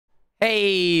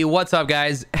Hey, what's up,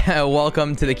 guys?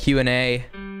 Welcome to the Q&A.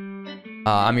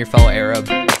 I'm your fellow Arab,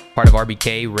 part of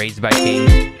RBK, raised by kings.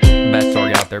 Best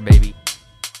org out there, baby.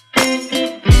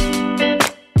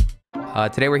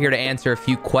 Today we're here to answer a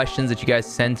few questions that you guys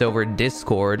sent over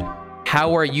Discord.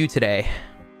 How are you today?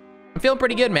 I'm feeling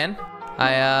pretty good, man.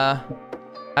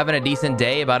 Having a decent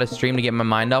day, about to stream to get my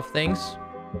mind off things.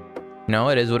 You know,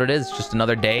 it is what it is. Just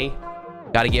another day.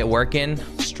 Gotta get working,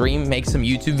 stream, make some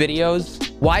YouTube videos.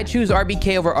 Why choose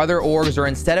RBK over other orgs, or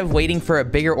instead of waiting for a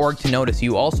bigger org to notice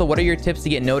you? Also, what are your tips to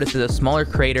get noticed as a smaller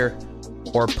creator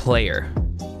or player?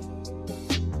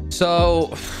 So,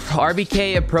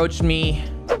 RBK approached me.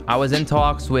 I was in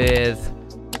talks with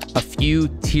a few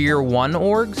tier 1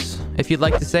 orgs, if you'd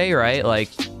like to say, right? Like,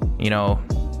 you know,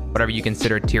 whatever you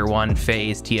consider tier 1,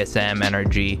 FaZe, TSM,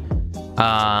 NRG.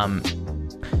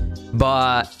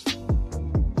 But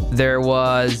there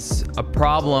was a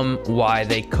problem why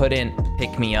they couldn't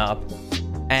pick me up,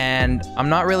 and I'm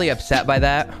not really upset by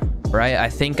that, right? I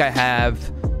think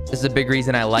this is a big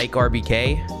reason I like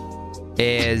RBK,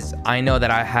 is I know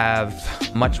that I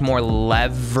have much more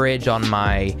leverage on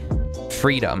my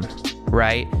freedom,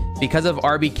 right? Because of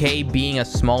RBK being a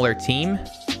smaller team,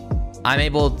 I'm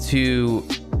able to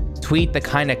tweet the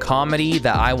kind of comedy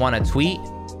that I want to tweet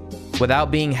without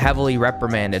being heavily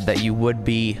reprimanded that you would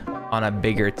be on a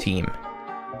bigger team,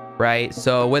 right?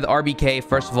 So with RBK,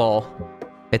 first of all,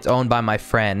 it's owned by my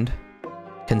friend,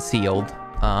 Concealed.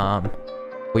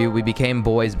 We became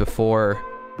boys before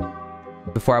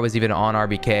I was even on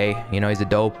RBK. You know, he's a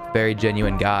dope, very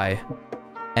genuine guy.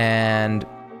 And,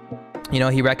 you know,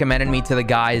 he recommended me to the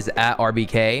guys at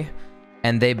RBK,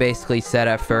 and they basically said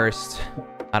at first,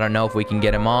 I don't know if we can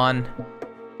get him on.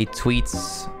 He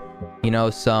tweets, you know,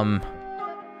 some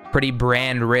pretty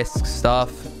brand risk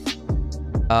stuff.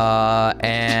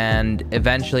 And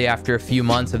eventually, after a few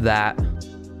months of that,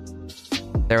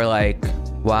 they were like,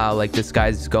 wow, like, this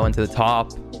guy's going to the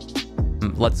top.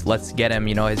 Let's get him.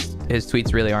 You know, his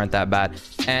tweets really aren't that bad.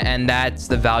 And that's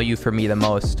the value for me the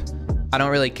most. I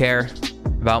don't really care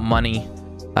about money.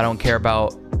 I don't care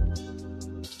about,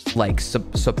 like,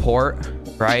 support,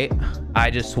 right? I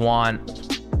just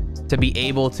want to be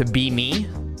able to be me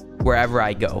wherever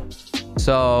I go.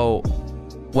 So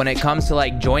when it comes to,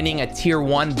 like, joining a tier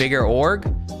 1 bigger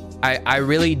org, I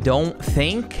really don't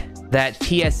think that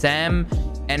TSM,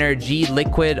 NRG,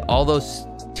 Liquid, all those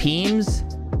teams,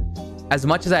 as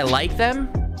much as I like them,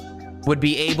 would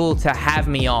be able to have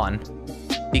me on,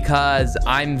 because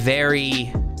I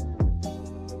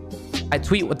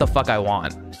tweet what the fuck I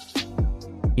want.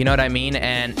 You know what I mean?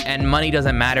 And money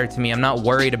doesn't matter to me. I'm not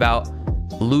worried about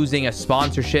losing a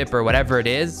sponsorship or whatever it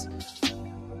is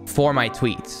for my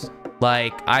tweets.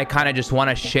 Like, I kind of just want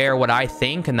to share what I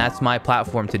think, and that's my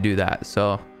platform to do that.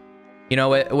 So, you know,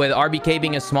 with RBK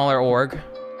being a smaller org,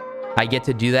 I get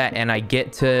to do that, and I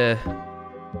get to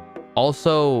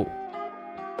also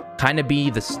kind of be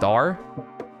the star,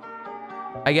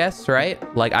 I guess, right?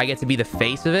 Like, I get to be the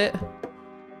face of it,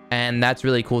 and that's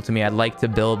really cool to me. I'd like to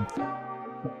build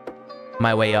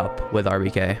my way up with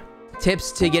RBK.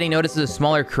 Tips to getting noticed as a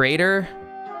smaller creator?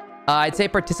 I'd say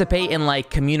participate in,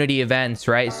 like, community events,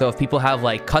 right? So if people have,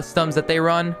 like, customs that they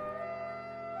run,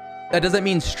 that doesn't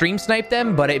mean stream snipe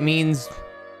them, but it means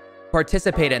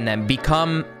participate in them.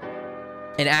 Become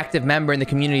an active member in the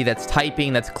community that's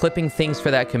typing, that's clipping things for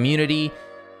that community,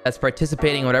 that's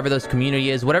participating in whatever those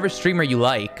community is, whatever streamer you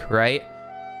like, right?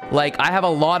 Like, I have a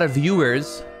lot of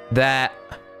viewers that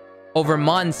over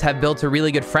months have built a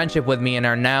really good friendship with me and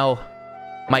are now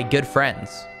my good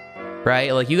friends,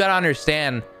 right? Like, you gotta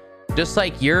understand, just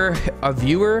like you're a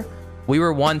viewer, we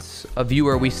were once a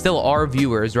viewer, we still are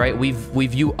viewers, right? We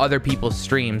view other people's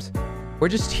streams. We're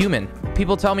just human.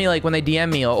 People tell me, like, when they DM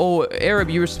me, oh, Arab,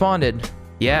 you responded.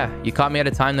 Yeah, you caught me at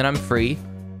a time that I'm free.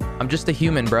 I'm just a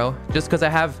human, bro. Just because I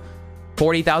have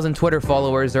 40,000 Twitter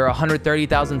followers or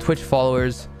 130,000 Twitch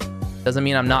followers doesn't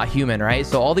mean I'm not human, right?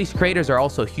 So all these creators are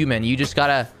also human. You just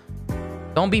gotta,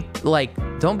 don't be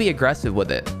aggressive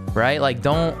with it, right? Like,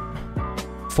 don't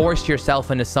force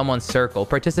yourself into someone's circle.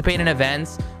 Participate in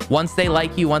events. Once they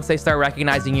like you, once they start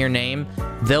recognizing your name,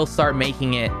 they'll start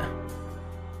pushing you.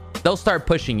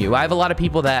 I have a lot of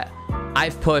people that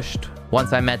I've pushed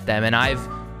once I met them, and I've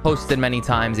posted many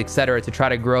times, etc., to try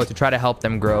to grow, to try to help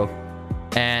them grow.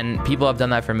 And people have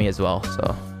done that for me as well.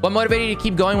 So what motivated you to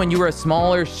keep going when you were a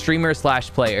smaller streamer /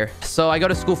 player? So I go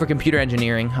to school for computer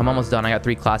engineering. I'm almost done. I got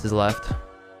 3 classes left.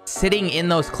 Sitting in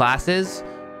those classes,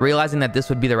 realizing that this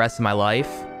would be the rest of my life,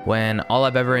 when all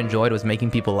I've ever enjoyed was making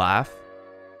people laugh.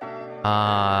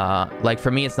 Like,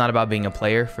 for me, it's not about being a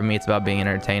player. For me, it's about being an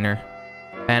entertainer.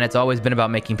 And it's always been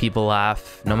about making people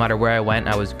laugh. No matter where I went,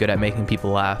 I was good at making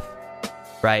people laugh,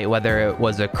 right? Whether it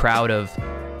was a crowd of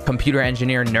computer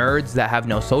engineer nerds that have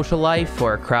no social life,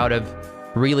 or a crowd of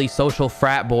really social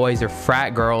frat boys or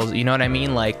frat girls, you know what I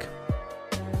mean? Like,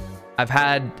 I've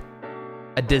had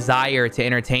a desire to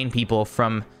entertain people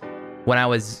from when I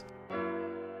was,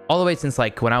 all the way since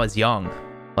like when I was young.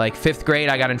 Like 5th grade,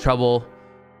 I got in trouble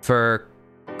for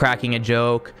cracking a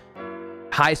joke.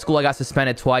 High school, I got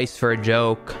suspended twice for a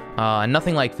joke.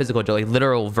 Nothing like physical joke, like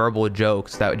literal verbal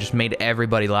jokes that just made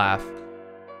everybody laugh.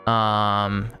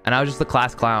 And I was just the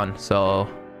class clown. So,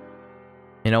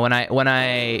 you know, when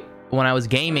I was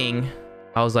gaming,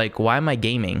 I was like, why am I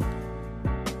gaming?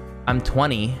 I'm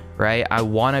 20, right? I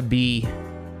want to be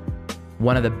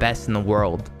one of the best in the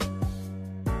world.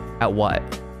 At what?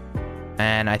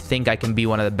 And I think I can be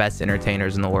one of the best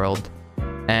entertainers in the world.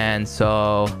 And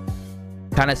so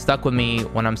kind of stuck with me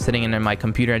when I'm sitting in my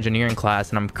computer engineering class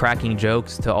and I'm cracking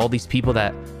jokes to all these people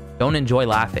that don't enjoy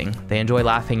laughing. They enjoy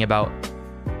laughing about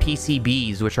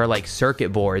PCBs, which are like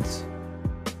circuit boards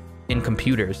in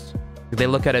computers. They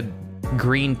look at a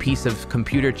green piece of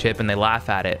computer chip and they laugh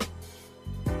at it.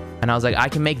 And I was like, I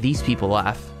can make these people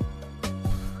laugh.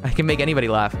 I can make anybody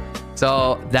laugh.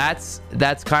 So that's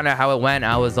kind of how it went.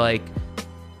 I was like,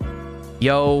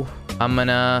 yo, I'm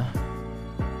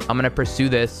gonna pursue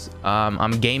this.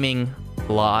 I'm gaming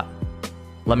a lot.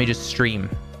 Let me just stream,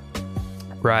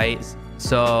 right?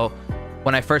 So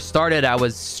when I first started, I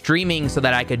was streaming so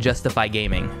that I could justify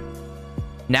gaming.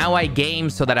 Now I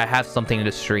game so that I have something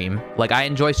to stream. Like, I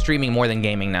enjoy streaming more than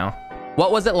gaming now.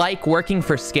 What was it like working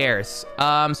for Scarce?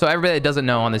 So everybody that doesn't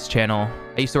know on this channel,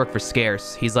 I used to work for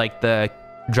Scarce. He's like the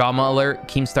Drama Alert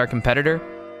Keemstar competitor.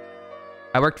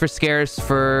 I worked for Scarce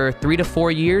for 3 to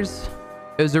 4 years.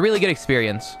 It was a really good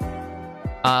experience.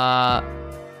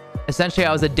 Essentially,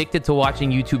 I was addicted to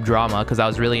watching YouTube drama because I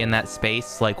was really in that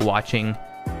space, like watching.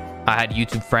 I had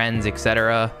YouTube friends,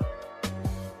 etc.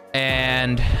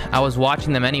 And I was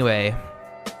watching them anyway.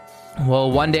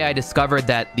 Well, one day I discovered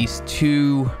that these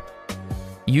 2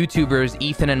 YouTubers,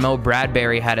 Ethan and Mo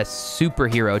Bradbury, had a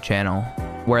superhero channel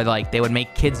where like they would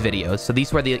make kids videos. So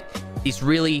these were these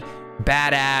really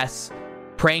badass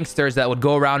pranksters that would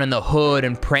go around in the hood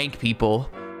and prank people,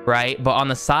 right? But on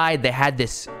the side, they had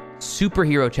this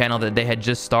superhero channel that they had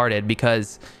just started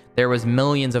because there was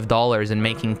millions of dollars in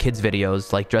making kids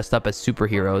videos, like dressed up as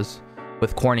superheroes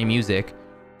with corny music.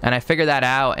 And I figured that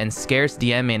out, and Scarce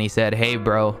DM'd me and he said, hey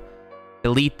bro,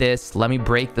 delete this, let me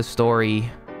break the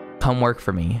story, come work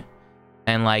for me.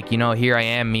 And like, you know, here I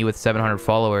am, me with 700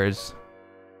 followers.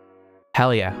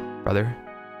 Hell yeah, brother.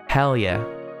 Hell yeah.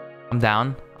 I'm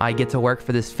down. I get to work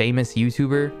for this famous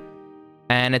YouTuber.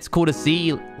 And it's cool to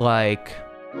see, like,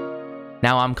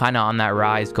 now I'm kind of on that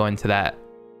rise, going to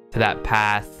that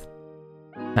path.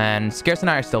 And Scarce and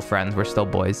I are still friends. We're still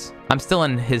boys. I'm still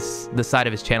in the side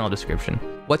of his channel description.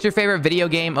 What's your favorite video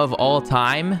game of all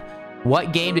time?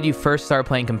 What game did you first start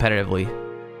playing competitively?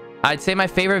 I'd say my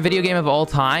favorite video game of all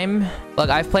time. Look,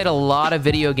 I've played a lot of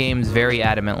video games very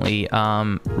adamantly.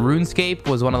 RuneScape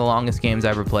was one of the longest games I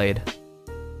ever played.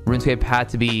 RuneScape had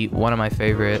to be one of my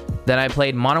favorite. Then I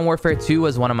played Modern Warfare 2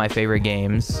 was one of my favorite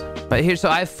games. But here, so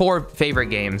I have 4 favorite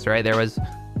games, right? There was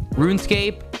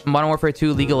RuneScape, Modern Warfare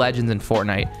 2, League of Legends, and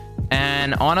Fortnite.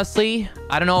 And honestly,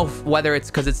 I don't know whether it's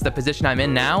because it's the position I'm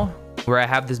in now, where I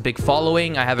have this big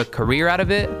following, I have a career out of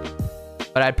it,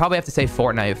 but I'd probably have to say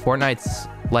Fortnite. Fortnite's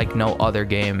like no other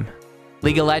game.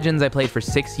 League of Legends, I played for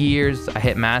 6 years. I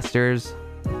hit Masters.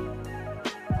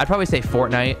 I'd probably say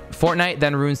Fortnite. Fortnite,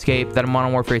 then RuneScape, then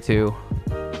Modern Warfare 2.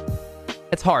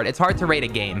 It's hard. It's hard to rate a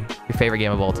game, your favorite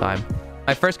game of all time.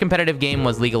 My first competitive game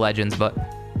was League of Legends, but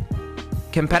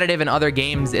competitive in other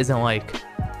games isn't like...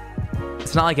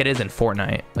 It's not like it is in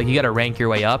Fortnite. Like, you gotta rank your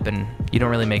way up and you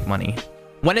don't really make money.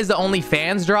 When is the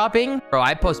OnlyFans dropping? Bro,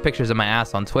 I post pictures of my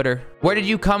ass on Twitter. Where did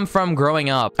you come from growing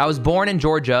up? I was born in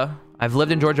Georgia. I've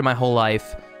lived in Georgia my whole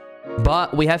life.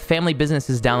 But we have family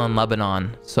businesses down in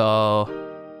Lebanon. So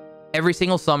every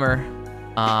single summer,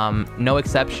 no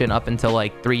exception up until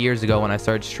like 3 years ago when I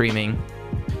started streaming,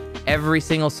 every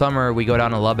single summer we go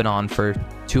down to Lebanon for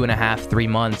 2.5, 3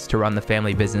 months to run the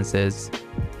family businesses.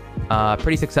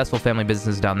 Pretty successful family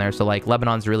businesses down there. So like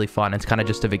Lebanon's really fun. It's kind of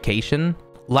just a vacation.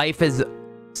 Life is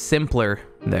simpler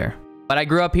there. But I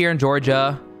grew up here in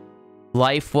Georgia.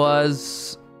 Life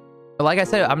was, like I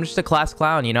said, I'm just a class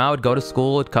clown. You know, I would go to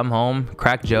school, would come home,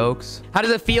 crack jokes. How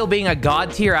does it feel being a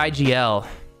god tier IGL?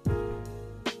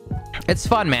 It's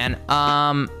fun, man.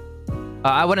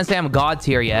 I wouldn't say I'm god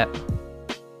tier yet.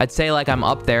 I'd say like I'm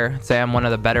up there. I'd say I'm one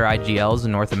of the better IGLs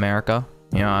in North America.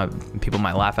 You know, people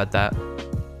might laugh at that,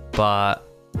 but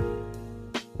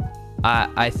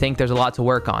I think there's a lot to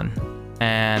work on.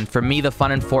 And for me, the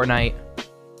fun in Fortnite,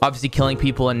 obviously killing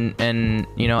people and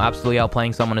you know, absolutely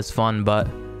outplaying someone is fun, but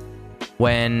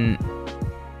when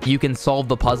you can solve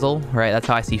the puzzle, right? That's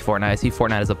how I see Fortnite. I see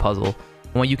Fortnite as a puzzle.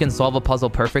 When you can solve a puzzle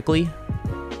perfectly,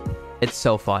 it's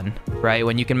so fun, right?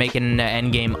 When you can make it in the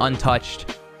end game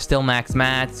untouched, still max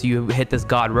mats, you hit this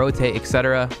god rotate,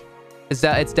 etc. It's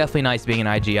definitely nice being an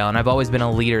IGL, and I've always been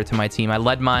a leader to my team. I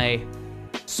led my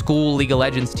school League of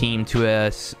Legends team to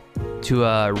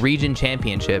a region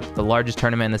championship, the largest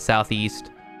tournament in the Southeast,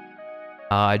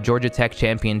 Georgia Tech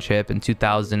Championship in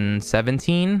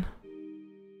 2017.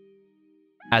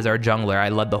 As our jungler, I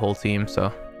led the whole team,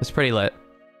 so it's pretty lit.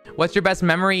 What's your best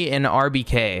memory in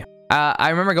RBK? I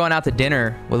remember going out to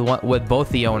dinner with both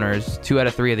the owners, 2 out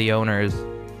of 3 of the owners,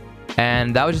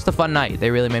 and that was just a fun night.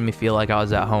 They really made me feel like I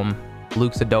was at home.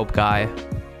 Luke's a dope guy.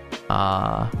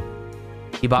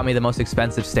 He bought me the most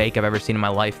expensive steak I've ever seen in my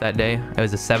life that day. It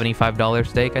was a $75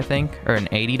 steak, I think, or an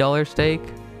 $80 steak.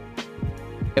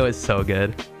 It was so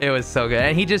good. It was so good.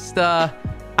 And he just, I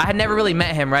had never really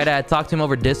met him, right? I had talked to him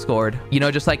over Discord. You know,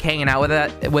 just like hanging out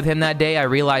with him that day, I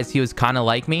realized he was kind of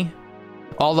like me.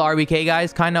 All the RBK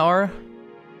guys kind of are.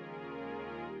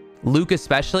 Luke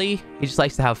especially, he just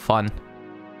likes to have fun.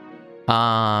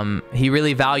 He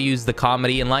really values the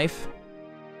comedy in life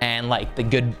and like the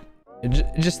good,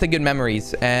 just the good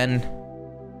memories. And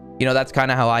you know, that's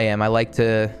kind of how I am. I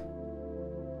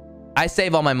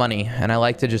save all my money and I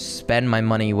like to just spend my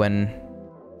money when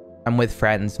I'm with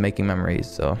friends making memories.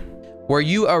 So, were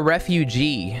you a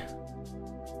refugee?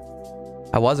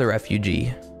 I was a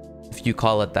refugee, if you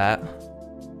call it that.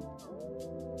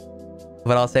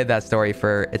 But I'll save that story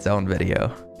for its own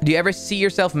video. Do you ever see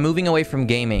yourself moving away from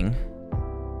gaming?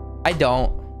 I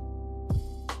don't.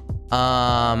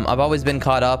 I've always been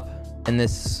caught up in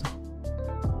this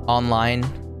online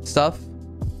stuff.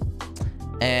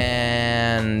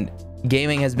 And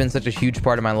gaming has been such a huge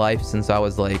part of my life since I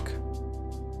was like,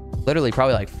 literally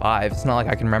probably like 5. It's not like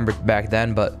I can remember back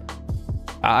then, but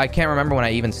I can't remember when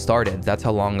I even started. That's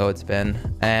how long ago it's been.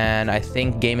 And I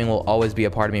think gaming will always be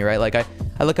a part of me, right? Like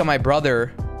I look at my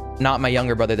brother, not my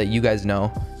younger brother that you guys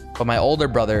know, but my older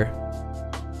brother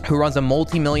who runs a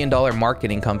multi-million-dollar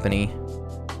marketing company.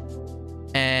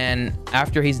 And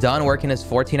after he's done working his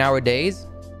 14-hour days,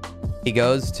 he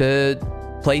goes to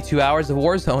play 2 hours of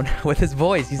Warzone with his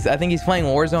boys. I think he's playing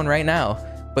Warzone right now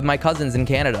with my cousins in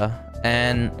Canada.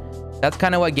 And that's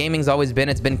kind of what gaming's always been.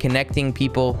 It's been connecting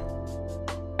people.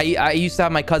 I used to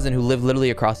have my cousin who lived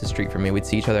literally across the street from me. We'd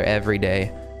see each other every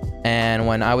day. And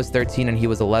when I was 13 and he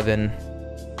was 11,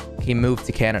 he moved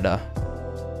to Canada.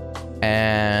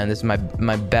 And this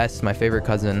is my favorite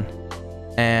cousin.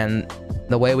 And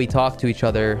the way we talked to each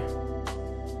other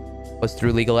was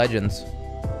through League of Legends.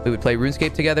 We would play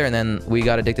RuneScape together, and then we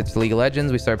got addicted to League of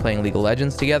Legends. We started playing League of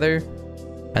Legends together.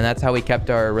 And that's how we kept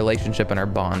our relationship and our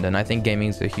bond. And I think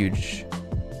gaming's a huge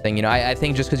thing. You know, I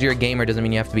think just because you're a gamer doesn't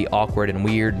mean you have to be awkward and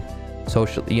weird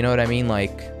socially. You know what I mean?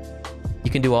 Like, you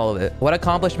can do all of it. What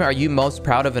accomplishment are you most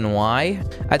proud of and why?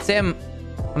 I'd say I'm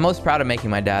most proud of making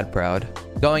my dad proud.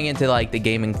 Going into like the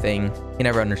gaming thing, he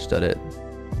never understood it.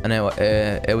 And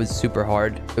it was super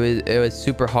hard. It was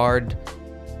super hard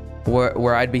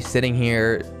where I'd be sitting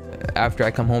here after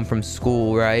I come home from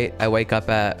school, right? I wake up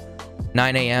at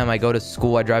 9 a.m. I go to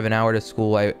school. I drive an hour to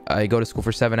school. I go to school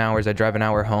for 7 hours. I drive an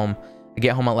hour home. I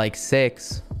get home at like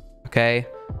 6, okay?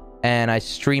 And I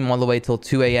stream all the way till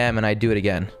 2 a.m. and I do it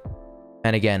again.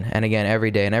 And again, and again, every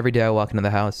day. And every day I walk into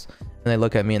the house and they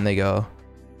look at me and they go,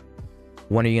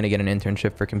 when are you going to get an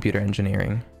internship for computer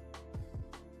engineering?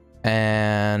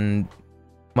 And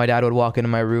my dad would walk into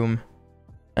my room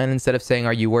and instead of saying,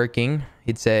 are you working?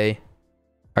 He'd say,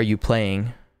 are you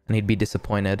playing? And he'd be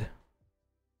disappointed.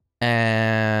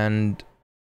 And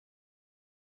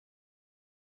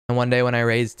one day when I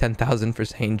raised 10,000 for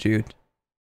St. Jude,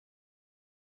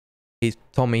 he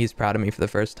told me he's proud of me for the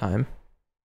first time.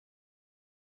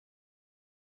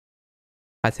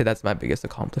 I'd say that's my biggest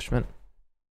accomplishment.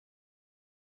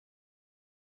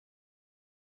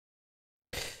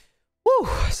 Woo,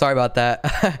 sorry about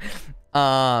that.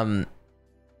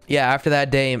 Yeah, after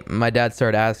that day, my dad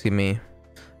started asking me.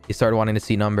 He started wanting to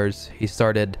see numbers. He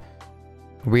started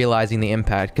realizing the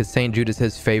impact because St. Jude is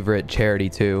his favorite charity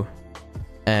too.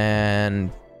 And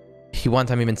he one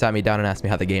time even sat me down and asked me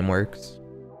how the game works.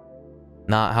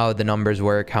 Not how the numbers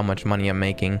work, how much money I'm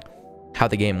making, how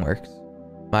the game works.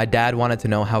 My dad wanted to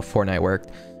know how Fortnite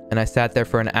worked. And I sat there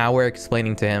for an hour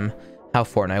explaining to him how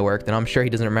Fortnite worked. And I'm sure he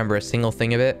doesn't remember a single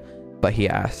thing of it, but he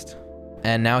asked.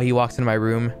 And now he walks into my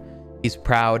room. He's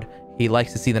proud. He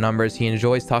likes to see the numbers. He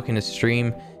enjoys talking to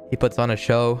stream. He puts on a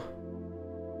show.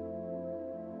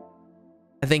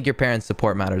 I think your parents'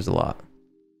 support matters a lot.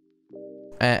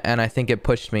 And I think it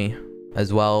pushed me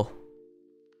as well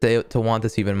to want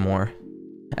this even more.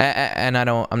 And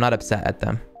I'm not upset at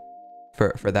them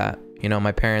for that. You know,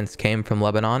 my parents came from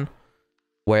Lebanon,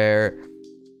 where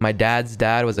my dad's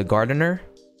dad was a gardener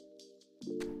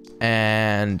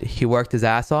and he worked his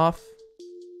ass off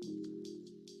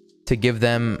to give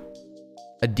them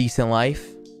a decent life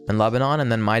in Lebanon.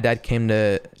 And then my dad came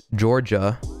to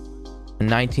Georgia in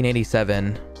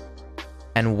 1987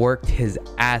 and worked his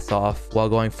ass off while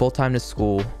going full-time to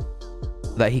school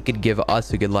so that he could give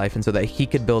us a good life and so that he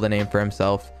could build a name for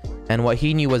himself. And what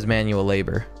he knew was manual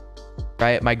labor,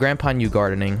 right? My grandpa knew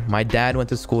gardening. My dad went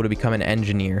to school to become an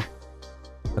engineer.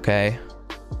 Okay.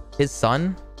 His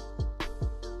son,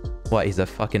 what, he's a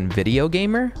fucking video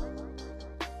gamer?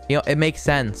 You know, it makes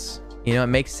sense. You know, it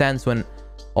makes sense when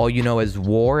all you know is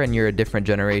war and you're a different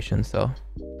generation. So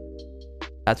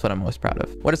that's what I'm most proud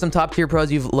of. What are some top tier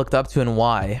pros you've looked up to and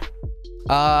why?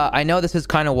 I know this is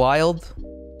kind of wild,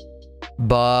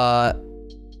 but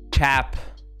Chap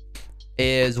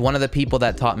is one of the people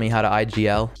that taught me how to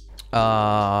IGL.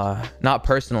 Not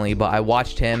personally, but I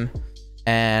watched him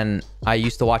and I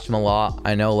used to watch him a lot.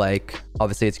 I know, like,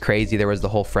 obviously it's crazy. There was the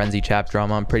whole Frenzy Chap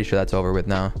drama. I'm pretty sure that's over with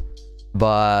now.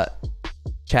 But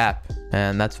Chap,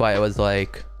 and that's why it was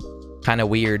like kind of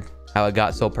weird how it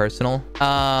got so personal.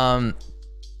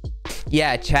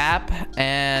 Yeah, Chap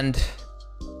and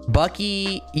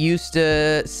Bucky used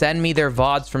to send me their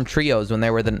VODs from trios when they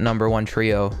were the #1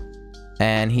 trio,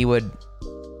 and he would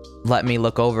let me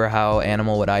look over how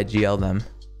Animal would IGL them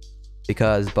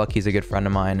because Bucky's a good friend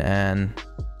of mine, and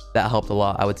that helped a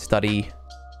lot. I would study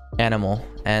Animal,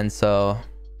 and so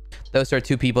those are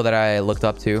two people that I looked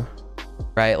up to,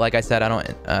 right? Like I said, I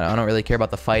don't really care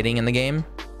about the fighting in the game.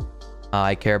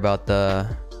 I care about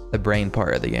the brain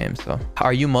part of the game. So,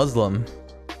 are you Muslim?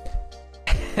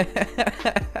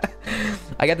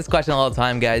 I get this question all the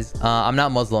time, guys. I'm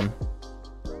not Muslim.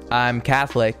 I'm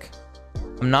Catholic.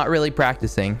 I'm not really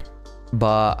practicing,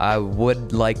 but I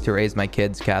would like to raise my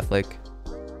kids Catholic.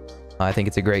 I think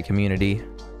it's a great community.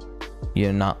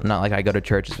 You know, not like I go to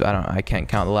church. I can't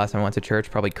count the last time I went to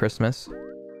church. Probably Christmas.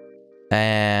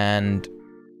 And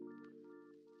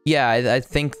yeah, I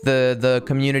think the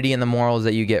community and the morals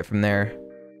that you get from there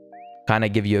kind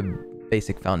of give you a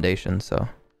basic foundation. So,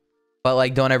 but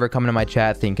like, don't ever come into my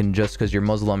chat thinking just because you're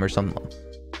Muslim or something.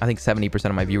 I think 70%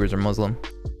 of my viewers are Muslim.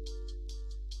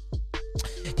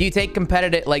 Do you take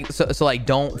competitive, like, so like,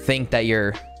 don't think that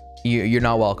you're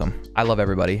not welcome. I love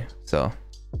everybody, so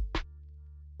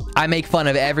I make fun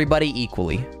of everybody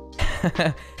equally.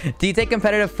 Do you take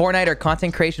competitive Fortnite or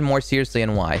content creation more seriously,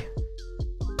 and why?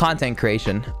 Content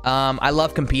creation. I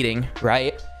love competing,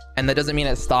 right? And that doesn't mean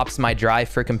it stops my drive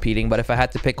for competing, but if I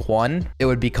had to pick one, it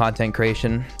would be content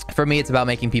creation. For me, it's about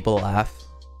making people laugh.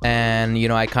 And, you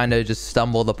know, I kind of just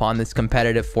stumbled upon this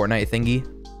competitive Fortnite thingy,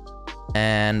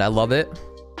 and I love it.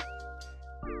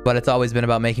 But it's always been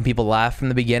about making people laugh from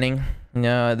the beginning. You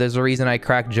know, there's a reason I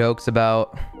crack jokes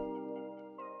about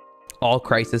all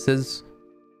crises,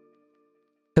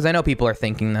 because I know people are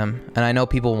thinking them, and I know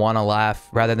people want to laugh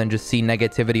rather than just see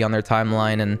negativity on their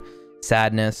timeline and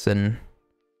sadness. And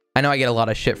I know I get a lot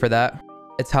of shit for that.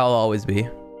 It's how I'll always be.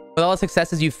 With all the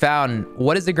successes you found,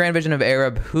 what is the grand vision of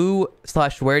Arab?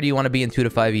 Who/where do you want to be in 2 to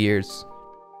 5 years?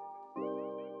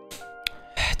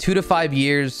 2 to 5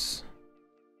 years,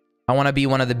 I want to be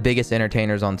one of the biggest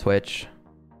entertainers on Twitch.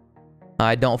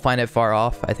 I don't find it far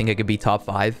off. I think I could be top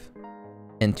 5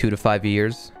 in 2 to 5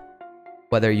 years.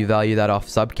 Whether you value that off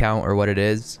sub count or what it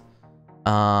is.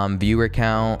 Viewer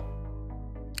count.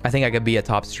 I think I could be a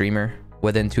top streamer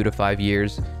within 2 to 5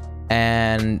 years.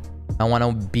 And I want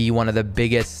to be one of the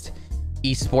biggest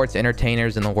esports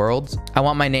entertainers in the world. I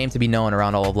want my name to be known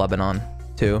around all of Lebanon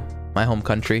too, my home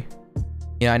country.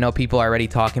 You know, I know people are already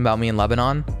talking about me in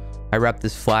Lebanon. I rep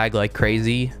this flag like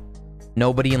crazy.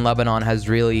 Nobody in Lebanon has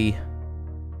really...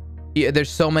 There's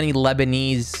so many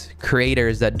Lebanese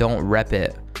creators that don't rep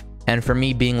it. And for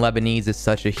me, being Lebanese is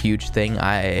such a huge thing.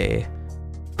 I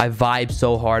vibe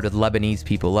so hard with Lebanese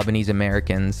people, Lebanese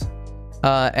Americans.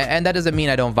 And that doesn't mean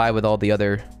I don't vibe with all the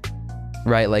other,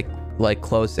 right, like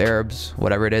close Arabs,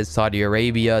 whatever it is, Saudi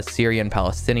Arabia, Syrian,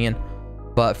 Palestinian.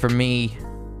 But for me,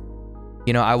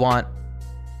 you know, I want...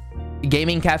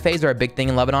 Gaming cafes are a big thing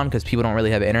in Lebanon because people don't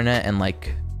really have internet and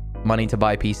like money to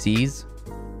buy PCs.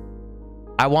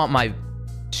 I want my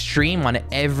stream on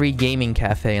every gaming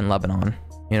cafe in Lebanon.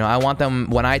 You know, I want them,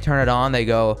 when I turn it on, they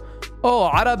go, "Oh,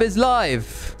 Arab is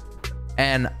live."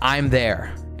 And I'm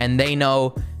there. And they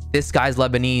know, this guy's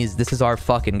Lebanese. This is our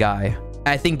fucking guy.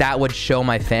 I think that would show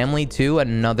my family too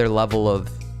another level of,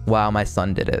 wow, my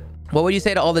son did it. What would you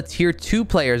say to all the tier 2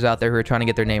 players out there who are trying to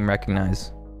get their name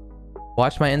recognized?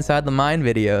 Watch my Inside the Mind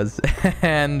videos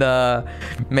and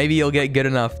maybe you'll get good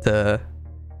enough to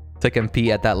compete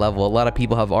at that level. A lot of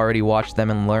people have already watched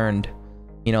them and learned,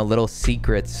 you know, little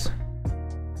secrets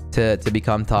to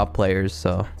become top players.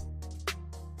 So,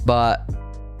 but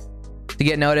to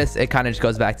get noticed, it kind of just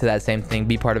goes back to that same thing.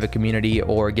 Be part of a community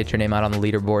or get your name out on the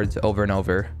leaderboards over and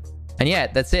over. And yeah,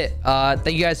 that's it.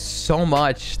 Thank you guys so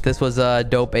much. This was a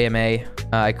dope AMA.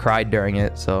 I cried during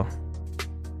it, so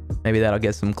maybe that'll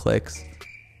get some clicks.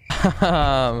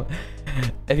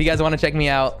 If you guys want to check me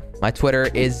out, my Twitter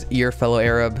is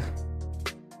YourFellowArab.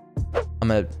 I'm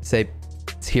gonna say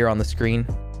it's here on the screen.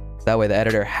 That way the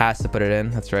editor has to put it in.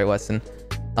 That's right, Weston.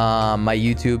 My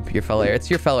YouTube, YourFellowArab. It's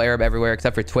YourFellowArab everywhere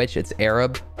except for Twitch. It's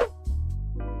Arab.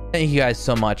 Thank you guys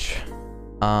so much.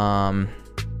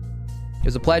 It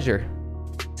was a pleasure.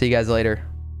 See you guys later.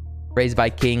 Raised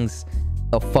by kings.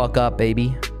 The fuck up,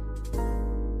 baby.